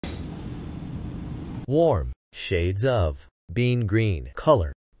warm shades of bean green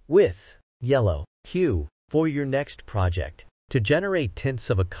color with yellow hue for your next project. To generate tints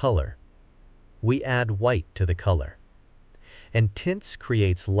of a color, we add white to the color, and tints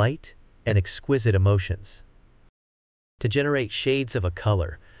creates light and exquisite emotions. To generate shades of a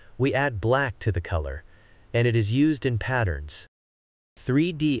color, we add black to the color, and it is used in patterns.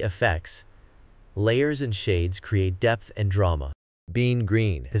 3D effects, layers and shades create depth and drama. Bean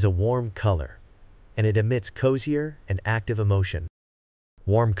green is a warm color, and it emits cozier and active emotion.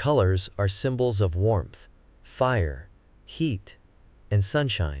 Warm colors are symbols of warmth, fire, heat, and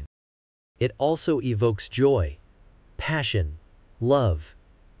sunshine. It also evokes joy, passion, love,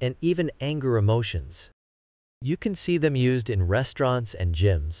 and even anger emotions. You can see them used in restaurants and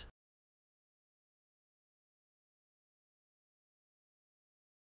gyms,